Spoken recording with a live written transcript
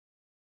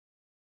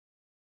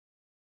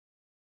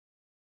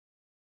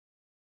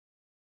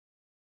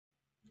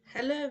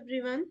Hello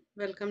everyone,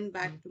 welcome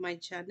back to my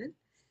channel.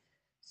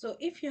 So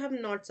if you have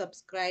not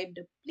subscribed,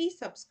 please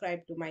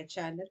subscribe to my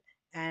channel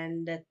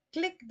and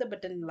click the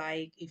button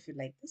like if you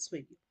like this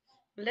video.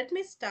 Let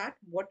me start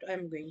what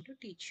I'm going to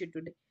teach you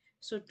today.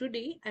 So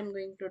today I'm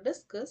going to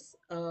discuss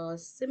a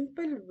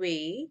simple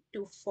way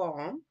to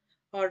form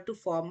or to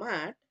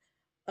format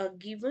a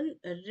given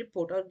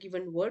report or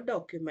given Word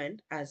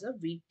document as a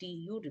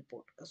VTU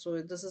report.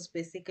 So this is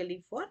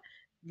basically for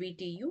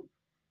VTU,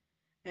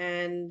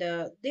 and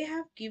they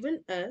have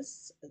given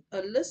us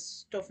a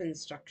list of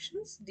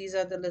instructions. These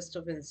are the list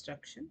of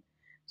instruction.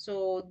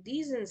 So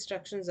these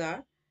instructions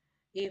are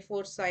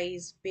A4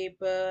 size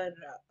paper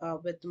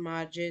with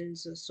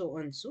margins, so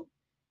on. So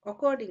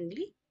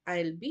accordingly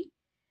I'll be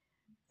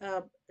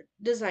uh,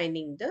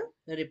 designing the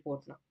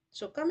report now.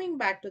 So coming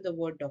back to the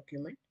Word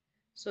document,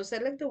 so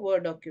select the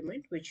Word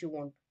document which you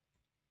want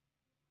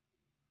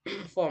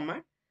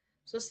format.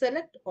 So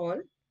select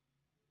all,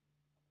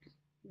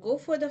 go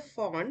for the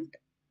font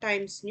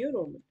Times New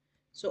Roman.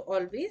 So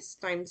always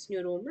Times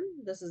New Roman.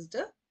 This is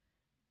the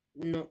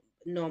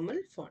normal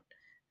font,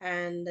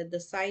 and the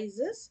size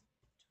is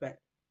 12.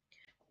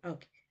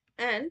 Okay,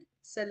 and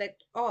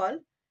select all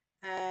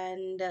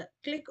and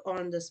click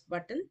on this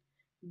button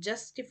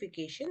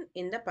justification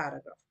in the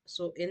paragraph.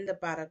 So in the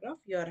paragraph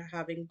you are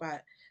having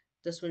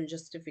this one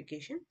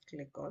justification.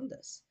 Click on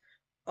this,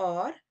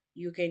 or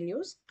you can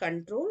use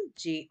Control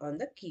J on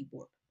the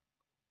keyboard.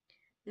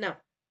 Now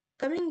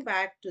coming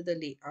back to the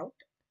layout,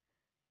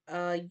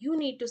 you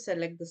need to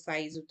select the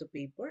size of the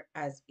paper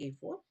as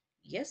A4.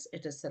 Yes,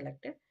 it is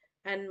selected.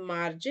 And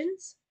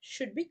margins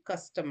should be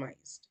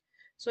customized.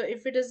 So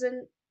if it is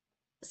in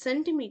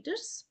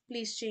centimeters,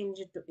 please change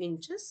it to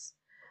inches.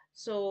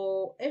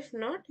 So if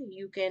not,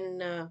 you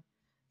can,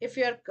 if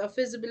you are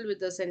feasible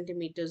with the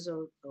centimeters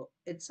or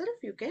itself,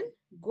 you can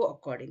go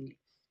accordingly.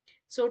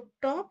 So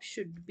top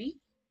should be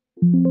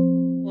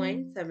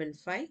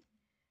 0.75,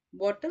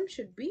 bottom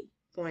should be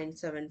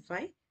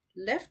 0.75,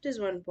 left is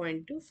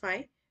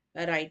 1.25,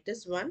 right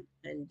is 1,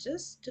 and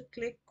just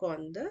click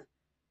on the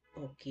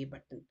OK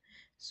button.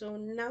 So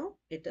now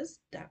it is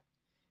done.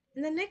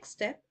 In the next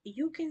step,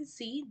 you can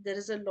see there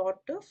is a lot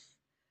of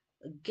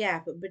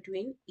gap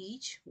between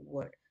each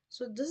word.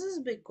 So this is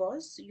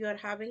because you are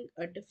having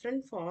a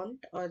different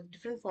font or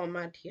different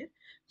format here.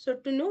 So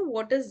to know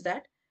what is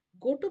that,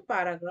 go to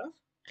paragraph,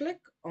 click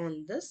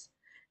on this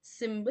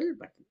symbol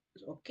button.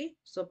 Okay,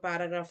 so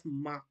paragraph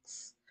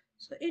marks.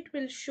 So it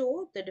will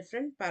show the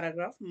different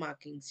paragraph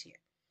markings here.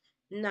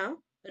 Now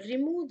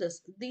remove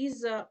this.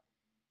 These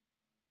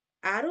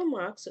arrow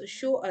marks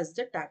show us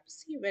the tab.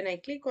 See, when I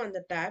click on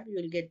the tab, you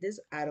will get this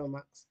arrow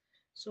marks.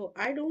 So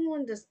I don't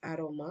want this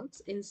arrow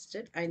marks.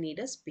 Instead, I need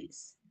a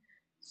space.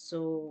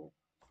 So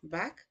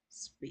back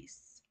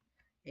space,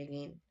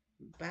 again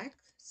back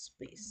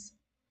space,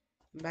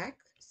 back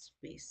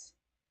space.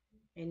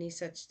 Any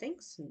such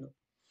things? No.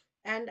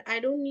 And I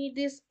don't need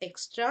this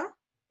extra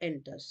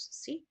enters.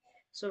 See,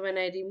 so when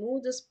I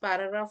remove this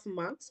paragraph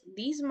marks,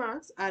 these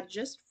marks are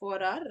just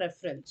for our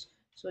reference.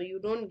 So you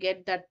don't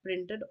get that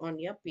printed on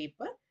your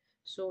paper.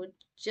 So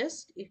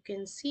just you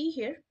can see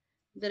here,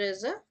 there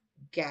is a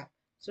gap.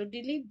 So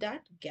delete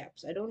that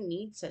gaps. I don't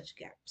need such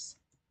gaps.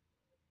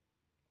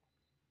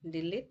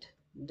 Delete,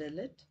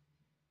 delete,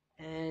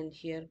 and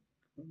here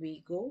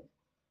we go.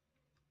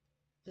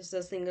 This is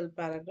a single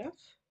paragraph,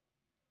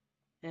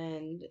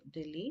 and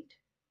delete,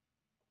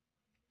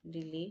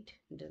 delete,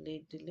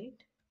 delete,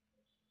 delete.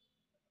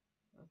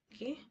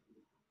 Okay,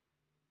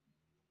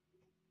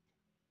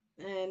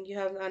 and you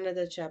have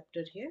another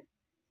chapter here.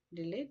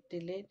 Delete,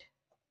 delete.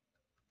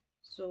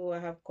 So I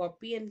have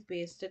copy and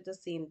pasted the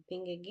same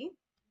thing again.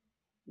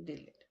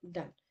 Delete.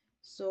 Done.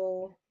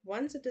 So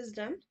once it is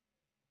done,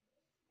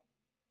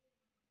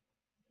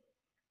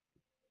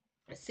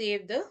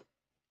 save the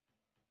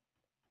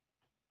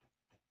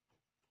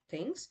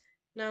things.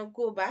 Now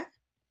go back,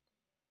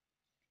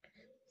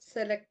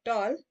 select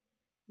all,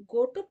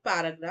 go to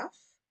paragraph,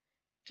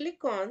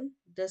 click on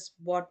this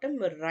bottom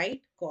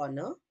right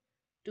corner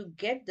to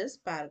get this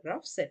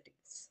paragraph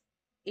settings.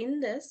 In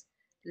this,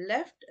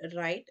 left,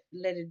 right,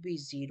 let it be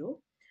 0.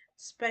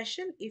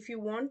 Special, if you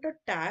want a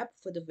tab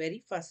for the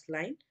very first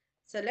line,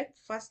 select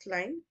first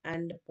line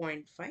and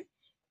 0.5.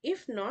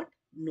 If not,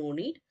 no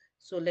need.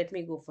 So let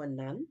me go for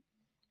none.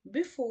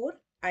 Before,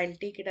 I'll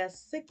take it as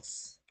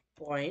 6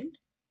 point.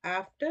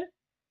 After,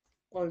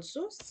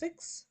 also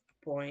 6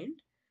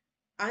 point.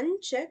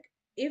 Uncheck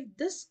if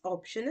this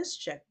option is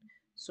checked.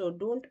 So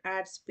don't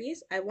add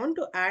space. I want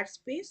to add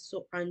space,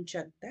 so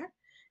uncheck that.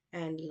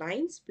 And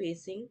line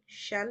spacing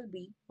shall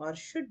be or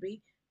should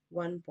be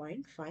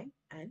 1.5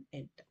 and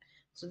enter.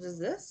 So this is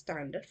the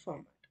standard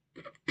format.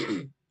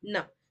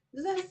 Now,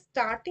 this is the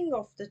starting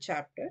of the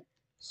chapter.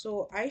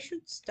 So I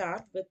should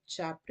start with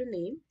chapter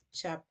name,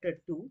 chapter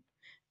 2.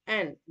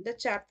 And the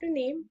chapter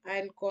name,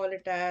 I'll call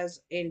it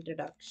as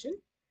introduction.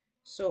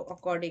 So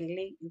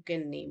accordingly, you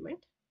can name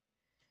it.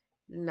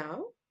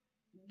 Now,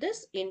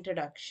 this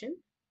introduction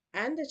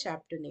and the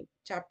chapter name.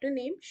 Chapter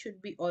name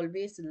should be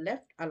always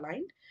left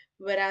aligned,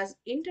 whereas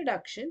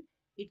introduction,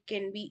 it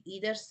can be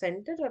either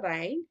center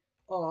aligned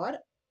or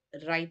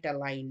right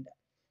aligned.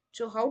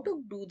 So how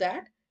to do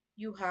that?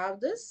 You have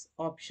this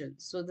option.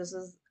 So this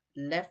is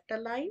left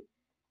aligned,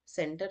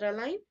 center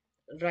aligned,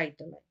 right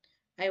aligned.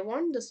 I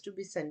want this to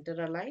be center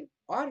aligned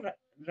or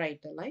right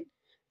aligned.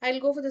 I'll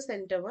go for the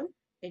center one.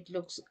 It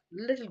looks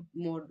little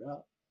more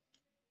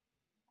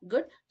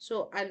good.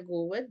 So I'll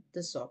go with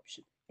this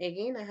option.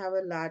 Again, I have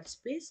a large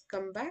space.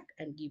 Come back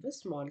and give a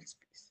small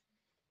space.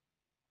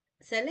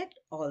 Select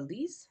all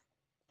these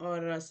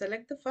or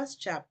select the first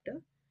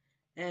chapter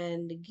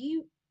and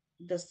give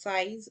the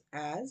size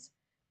as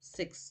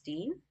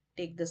 16.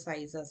 Take the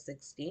size as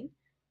 16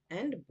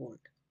 and bold.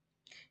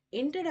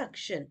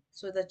 Introduction.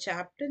 So the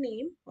chapter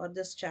name or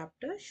this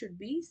chapter should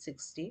be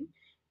 16.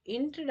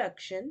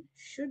 Introduction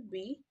should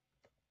be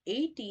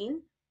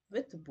 18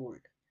 with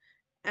bold.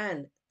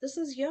 And this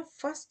is your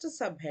first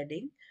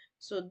subheading.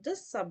 So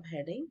this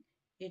subheading,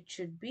 it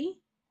should be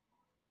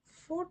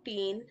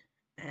 14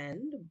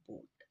 and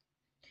bold.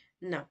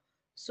 Now,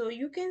 so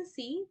you can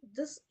see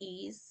this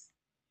is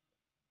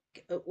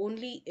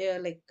only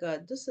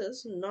this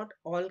is not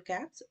all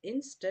caps.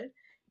 Instead,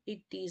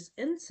 it is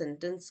in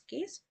sentence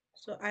case.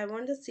 So I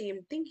want the same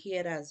thing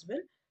here as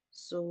well.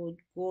 So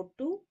go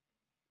to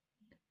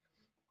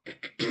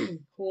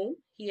home.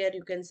 Here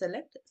you can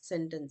select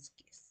sentence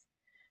case.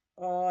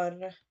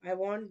 Or I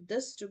want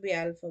this to be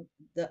alpha,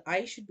 the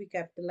I should be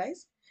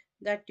capitalized.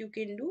 That you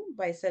can do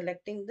by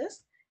selecting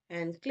this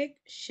and click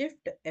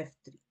Shift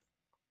F3.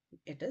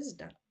 It is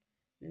done.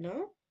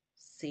 Now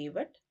save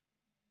it.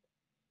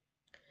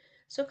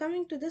 So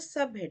coming to the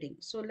subheading.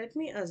 So let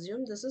me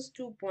assume this is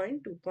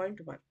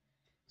 2.2.1.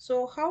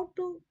 So how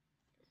to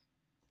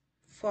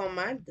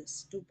format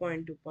this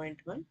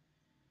 2.2.1?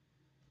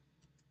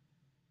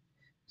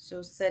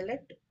 So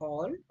select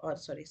all or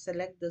sorry,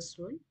 select this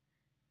one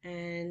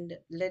and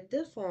let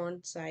the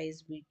font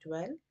size be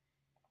 12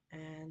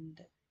 and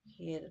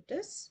here it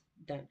is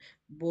done.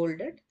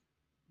 Bolded,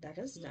 that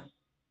is done.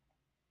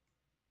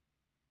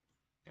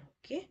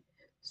 Okay.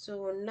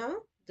 So now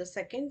the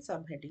second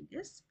subheading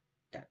is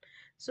done.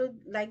 So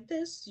like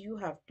this you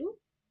have to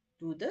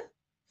do the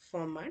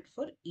format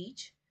for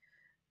each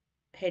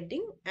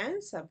heading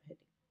and subheading.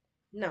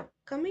 Now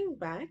coming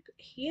back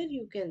here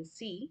you can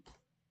see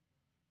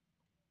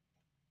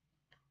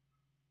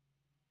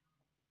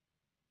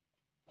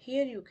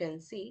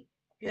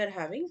you are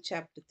having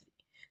chapter 3.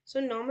 So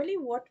normally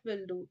what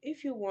we'll do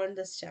if you want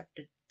this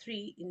chapter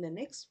 3 in the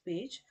next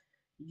page,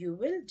 you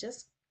will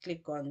just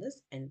click on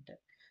this enter.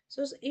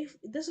 So if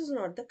this is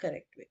not the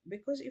correct way,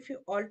 because if you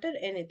alter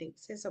anything,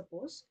 say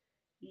suppose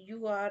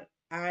you are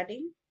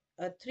adding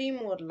three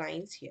more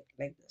lines here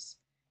like this.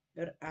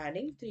 You're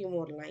adding three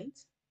more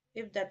lines.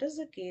 If that is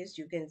the case,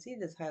 you can see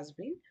this has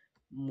been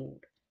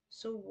moved.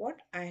 So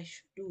what I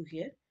should do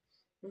here,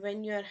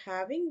 when you are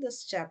having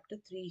this chapter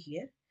 3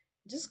 here,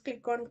 just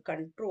click on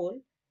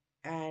control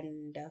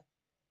and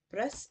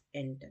press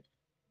enter.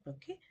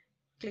 Okay,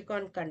 click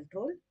on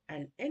control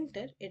and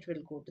enter, it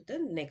will go to the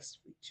next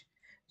page.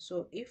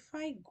 So if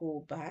I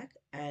go back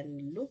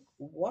and look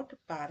what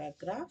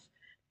paragraph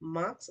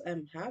marks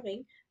I'm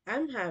having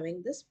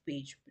this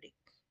page break.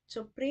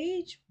 So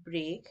page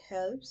break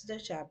helps the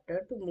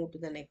chapter to move to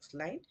the next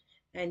line,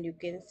 and you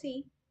can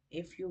see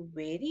if you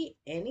vary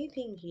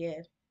anything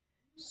here,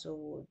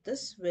 so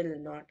this will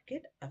not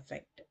get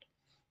affected.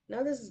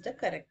 Now this is the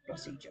correct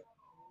procedure.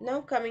 Now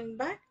coming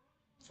back,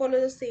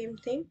 follow the same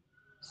thing.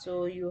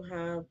 So you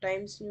have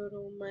Times New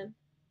Roman,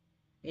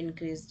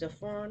 increase the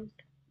font,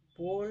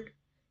 bold,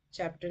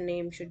 chapter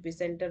name should be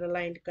center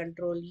aligned,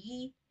 Control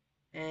E,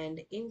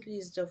 and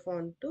increase the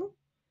font to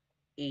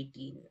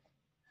 18.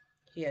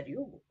 Here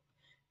you go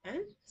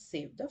and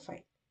save the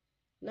file.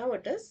 Now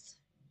it is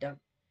done.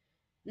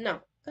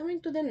 Now,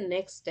 coming to the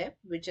next step,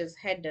 which is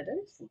header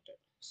and footer.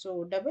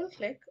 So, double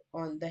click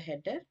on the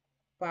header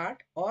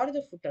part or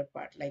the footer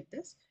part like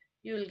this.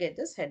 You will get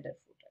this header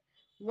footer.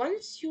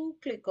 Once you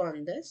click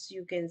on this,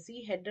 you can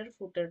see header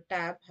footer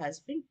tab has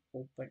been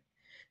opened.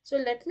 So,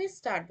 let me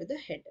start with the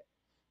header.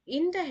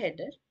 In the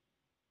header,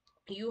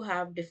 you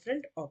have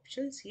different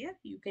options here.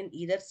 You can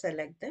either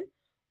select them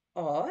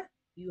or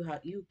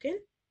you can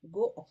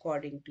go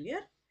according to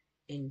your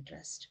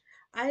interest.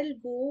 I'll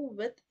go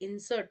with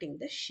inserting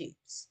the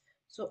shapes.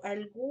 So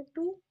I'll go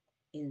to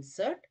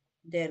insert,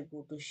 there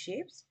go to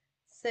shapes,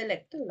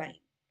 select a line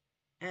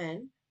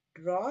and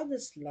draw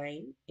this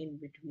line in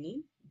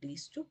between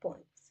these 2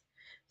 points.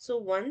 So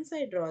once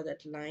I draw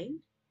that line,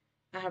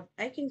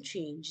 I can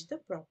change the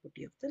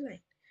property of the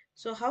line.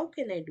 So how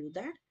can I do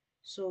that?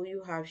 So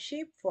you have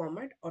shape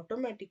format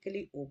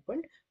automatically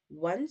opened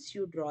once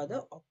you draw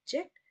the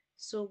object.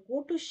 So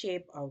go to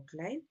shape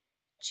outline,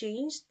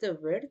 change the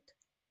width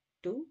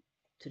to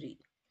 3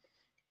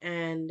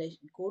 and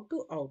go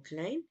to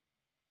outline,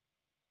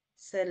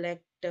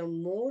 select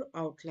more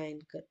outline,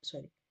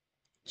 sorry,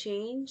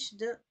 change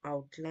the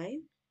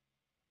outline,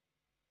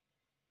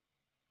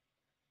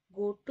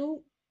 go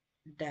to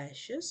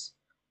dashes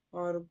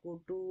or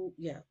go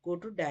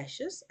to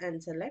dashes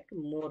and select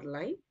more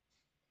line.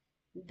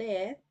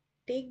 There,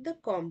 take the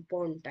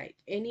compound type,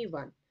 any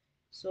one.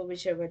 So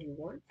whichever you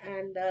want,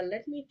 and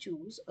let me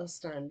choose a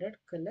standard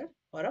color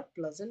or a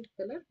pleasant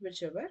color,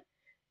 whichever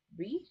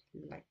we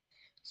like.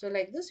 So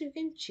like this you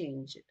can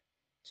change it.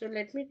 So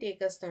let me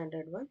take a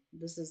standard one.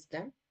 This is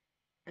done,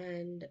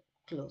 and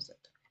close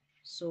it.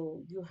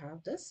 So you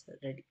have this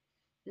ready.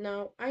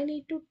 Now I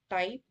need to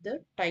type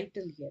the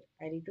title here.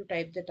 I need to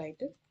type the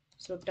title.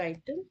 So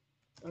title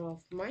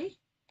of my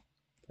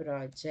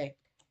project.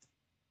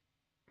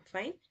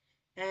 Fine.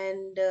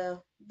 And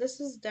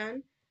this is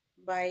done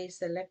by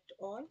select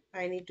all.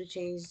 I need to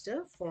change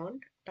the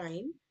font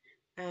time,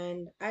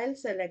 and I'll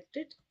select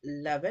it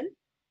 11.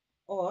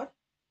 Or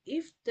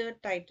if the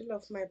title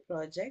of my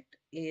project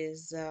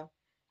is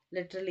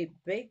literally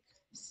big,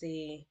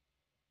 say,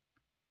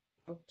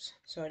 oops,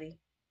 sorry,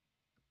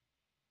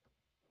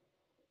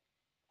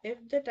 if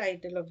the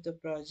title of the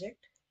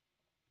project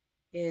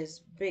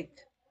is big,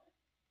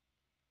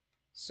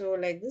 so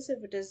like this,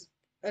 if it is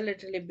a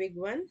literally big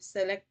one,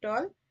 select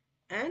all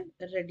and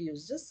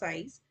reduce the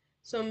size.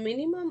 So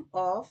minimum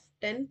of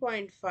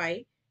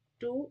 10.5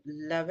 to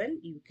 11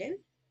 you can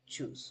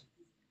choose.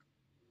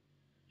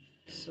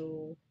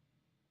 So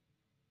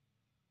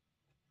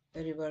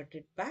revert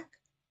it back.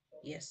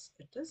 Yes,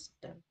 it is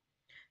done.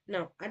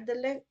 Now at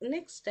the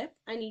next step,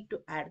 I need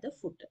to add the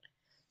footer.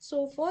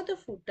 So for the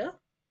footer,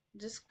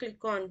 just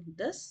click on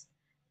this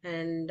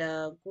and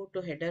go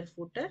to header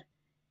footer,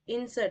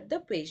 insert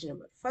the page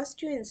number.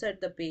 First you insert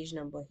the page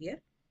number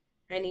here.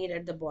 I need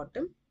at the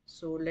bottom.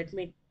 So let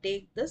me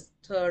take this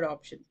third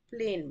option,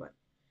 plain one.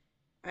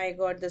 I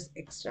got this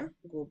extra,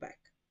 go back.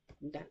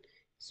 Done.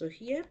 So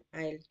here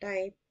I'll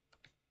type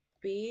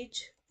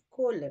page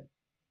colon,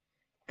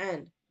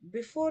 and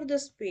before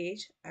this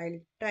page I'll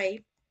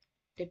type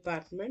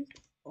department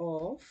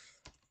of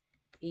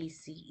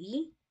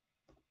ACE,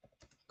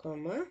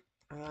 comma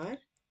R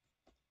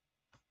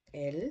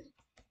L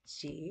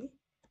J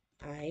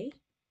I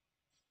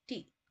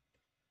T,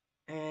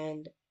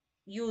 and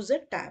use a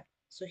tab.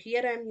 So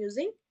here I am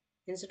using,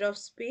 instead of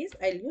space,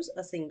 I'll use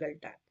a single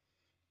tab.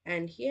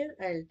 And here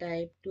I'll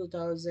type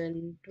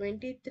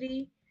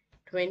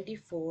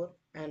 2023-24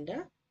 and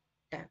a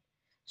tab.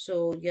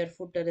 So your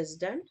footer is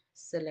done.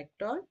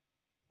 Select all,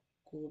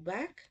 go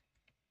back,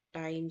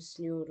 Times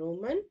New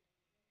Roman,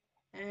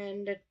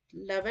 and at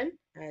 11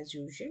 as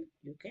usual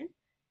you can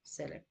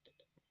select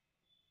it.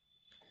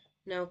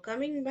 Now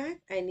coming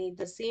back, I need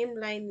the same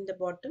line in the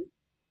bottom.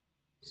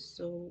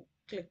 So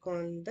click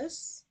on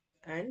this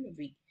and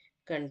V,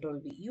 Control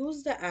V.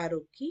 Use the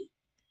arrow key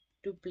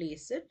to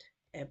place it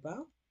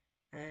above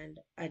and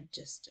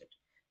adjust it.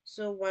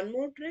 So one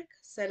more trick,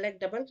 select,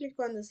 double click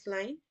on this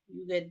line,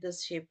 you get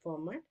this shape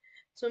format.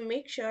 So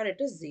make sure it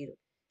is 0.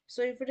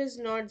 So if it is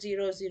not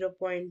 0,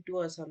 0.2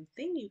 or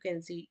something, you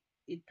can see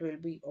it will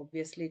be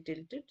obviously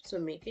tilted. So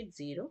make it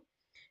 0,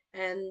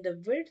 and the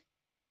width,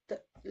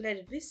 let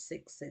it be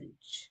 6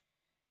 inch.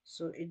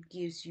 So it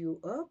gives you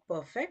a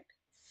perfect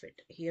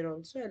fit. Here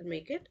also I'll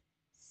make it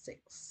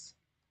 6.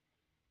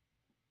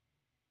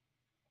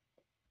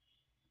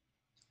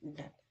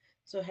 Done.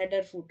 So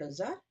header footers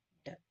are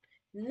done.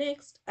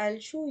 Next, I'll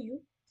show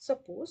you,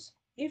 suppose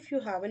if you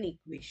have an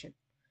equation,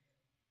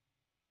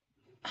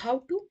 how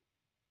to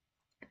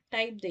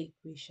type the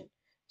equation.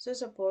 So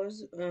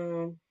suppose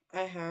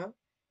I have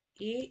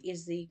A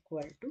is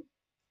equal to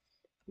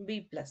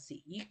B plus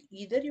C.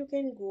 Either you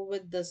can go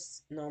with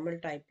this normal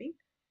typing,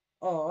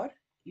 or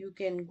you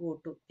can go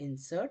to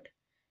insert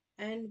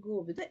and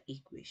go with the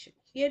equation.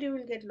 Here you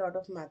will get a lot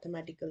of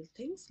mathematical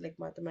things like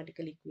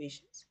mathematical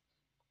equations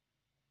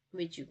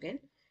which you can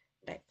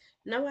type.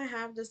 Now I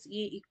have this A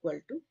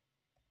equal to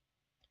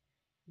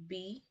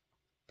B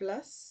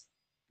plus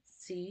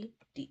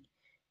CD.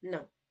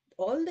 Now,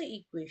 all the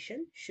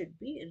equation should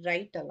be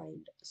right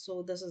aligned.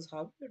 So this is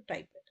how you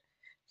type it.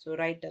 So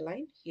right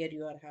aligned, here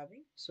you are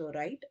having, so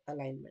right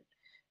alignment.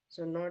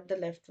 So not the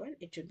left one,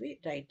 it should be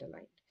right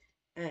aligned.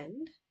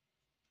 And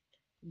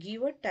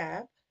give a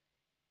tab.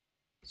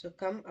 So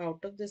come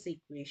out of this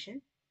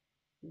equation,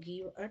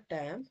 give a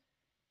tab,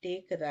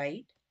 take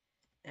right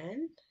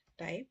and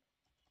type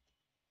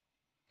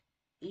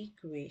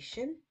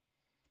equation.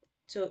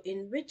 So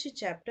in which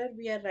chapter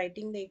we are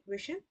writing the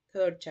equation?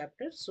 Third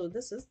chapter. So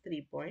this is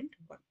 3.1.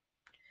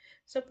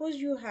 Suppose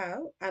you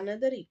have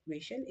another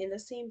equation in the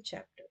same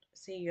chapter.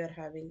 Say you are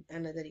having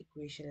another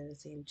equation in the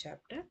same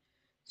chapter.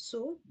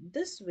 So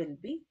this will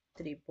be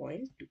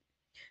 3.2.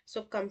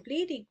 So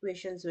complete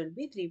equations will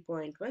be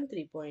 3.1,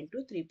 3.2,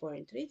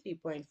 3.3,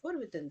 3.4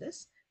 within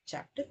this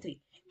chapter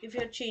 3. If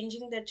you are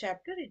changing the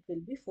chapter, it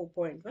will be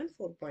 4.1,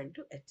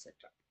 4.2, etc.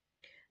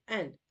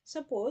 And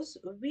suppose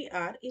we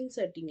are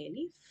inserting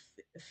any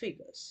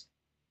figures.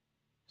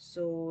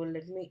 So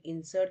let me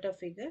insert a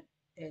figure.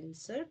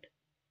 Insert.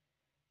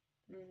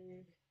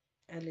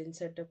 I'll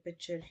insert a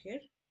picture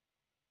here.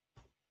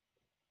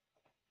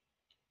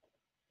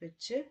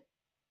 Picture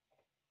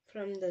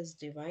from this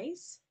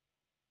device.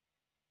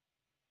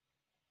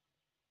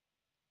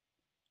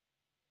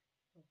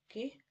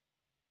 Okay.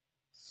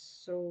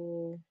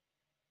 So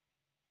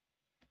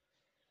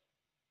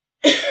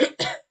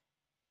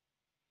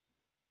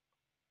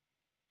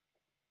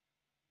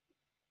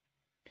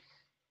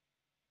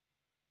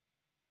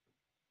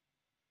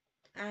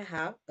I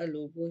have a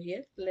logo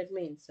here. Let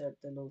me insert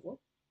the logo.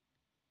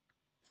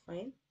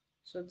 Fine.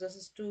 So this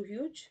is too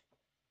huge.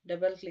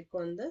 Double click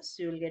on this.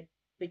 You will get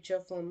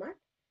picture format.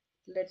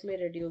 Let me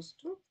reduce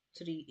to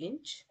 3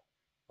 inch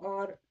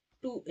or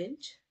 2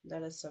 inch.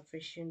 That is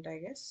sufficient, I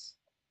guess.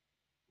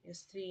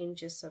 Yes, 3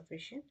 inch is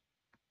sufficient,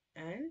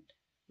 and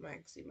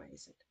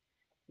maximize it.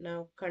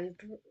 Now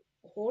control,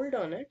 hold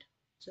on it.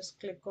 Just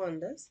click on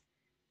this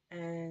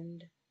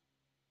and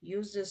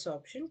use this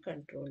option,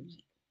 Control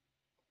E.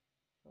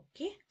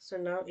 Okay, so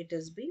now it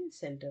has been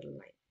center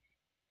line.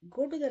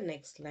 Go to the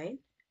next line,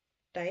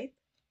 type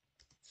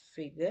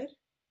figure.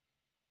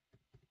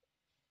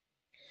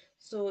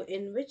 So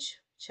in which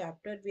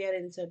chapter we are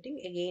inserting?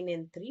 Again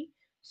in 3.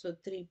 So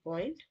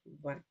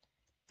 3.1,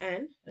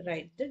 and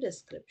write the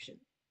description.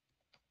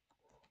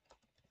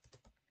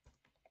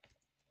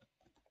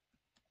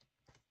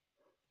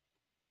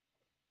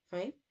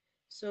 Fine.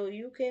 So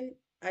you can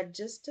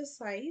adjust the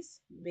size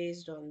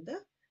based on the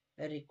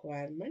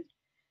requirement,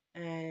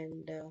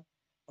 and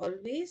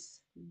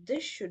always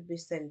this should be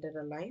center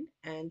aligned,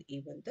 and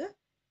even the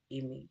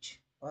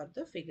image or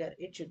the figure,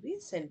 it should be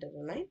center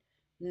aligned,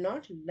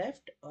 not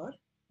left or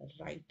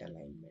right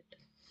alignment.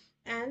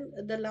 And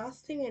the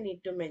last thing I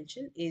need to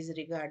mention is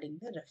regarding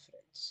the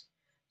reference.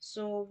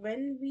 So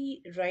when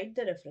we write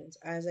the reference,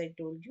 as I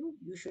told you,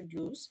 you should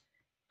use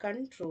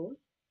Control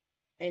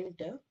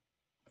Enter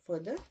for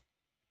the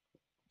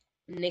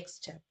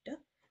next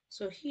chapter.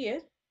 So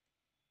here,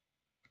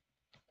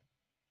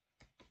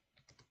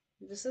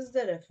 this is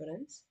the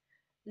reference.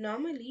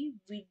 Normally,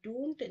 we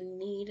don't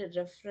need a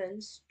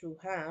reference to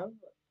have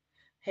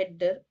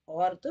header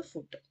or the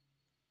footer.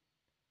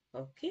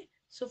 Okay,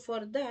 so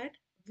for that,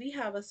 we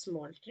have a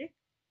small trick.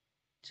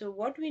 So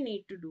what we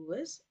need to do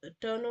is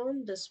turn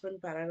on this one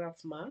paragraph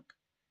mark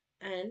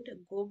and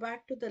go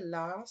back to the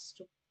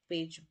last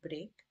page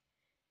break,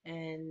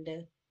 and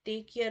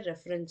take your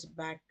reference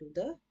back to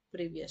the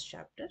previous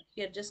chapter.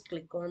 Here, just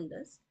click on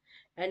this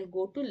and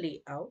go to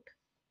layout,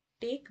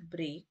 take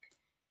break,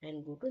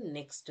 and go to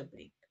next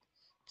break.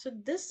 So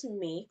this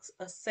makes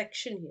a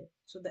section here.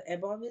 So the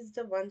above is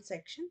the one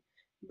section,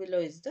 below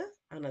is the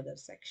another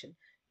section.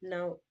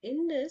 Now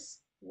in this,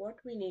 what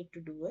we need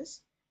to do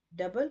is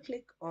double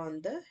click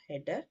on the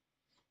header.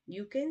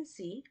 You can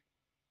see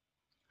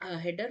a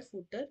header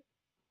footer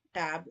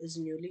tab is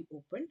newly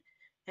opened,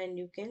 and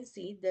you can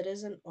see there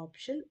is an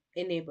option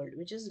enabled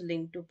which is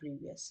linked to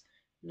previous.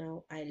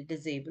 Now I'll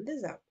disable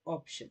this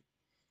option.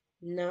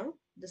 Now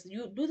this,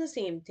 you do the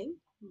same thing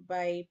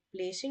by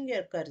placing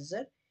your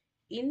cursor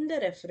in the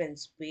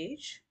reference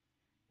page,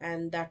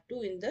 and that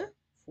too in the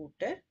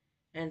footer,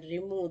 and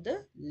remove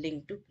the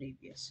link to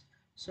previous.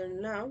 So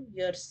now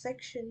your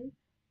section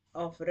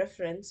of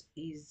reference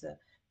is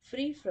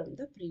free from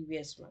the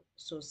previous one.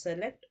 So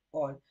select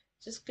all.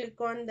 Just click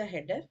on the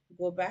header,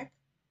 go back,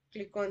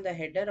 click on the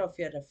header of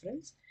your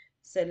reference,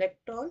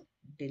 select all,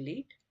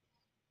 delete,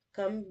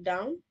 come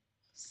down,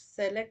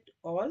 select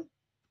all,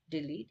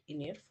 delete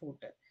in your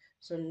footer.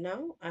 So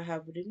now I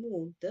have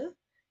removed the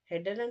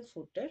header and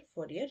footer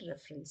for your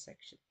reference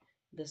section.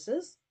 This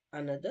is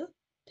another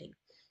thing.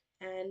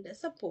 And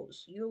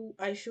suppose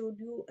I showed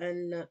you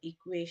an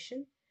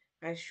equation,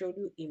 I showed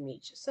you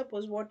image.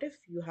 Suppose what if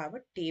you have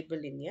a table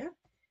in your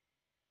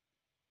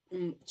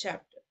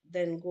chapter,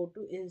 then go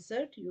to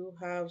insert, you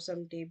have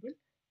some table.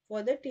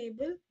 For the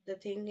table, the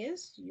thing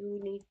is you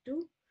need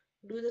to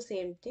do the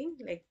same thing,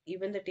 like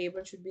even the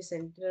table should be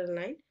center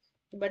aligned,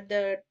 but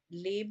the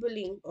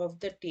labeling of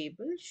the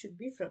table should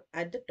be from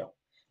at the top.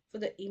 For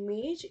the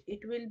image,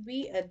 it will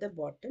be at the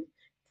bottom.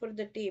 For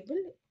the table,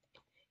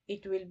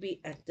 it will be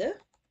at the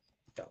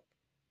top.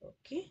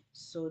 Okay,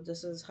 so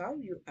this is how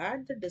you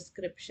add the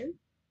description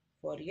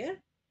for your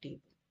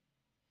table.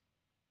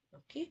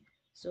 Okay,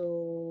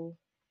 so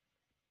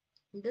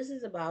this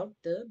is about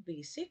the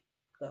basic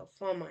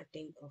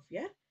formatting of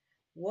your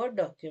Word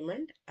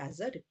document as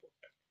a report.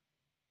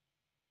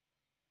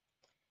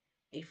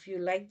 If you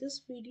like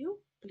this video,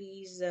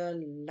 please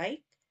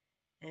like,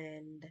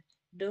 and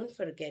don't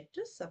forget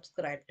to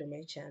subscribe to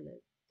my channel.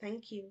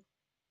 Thank you.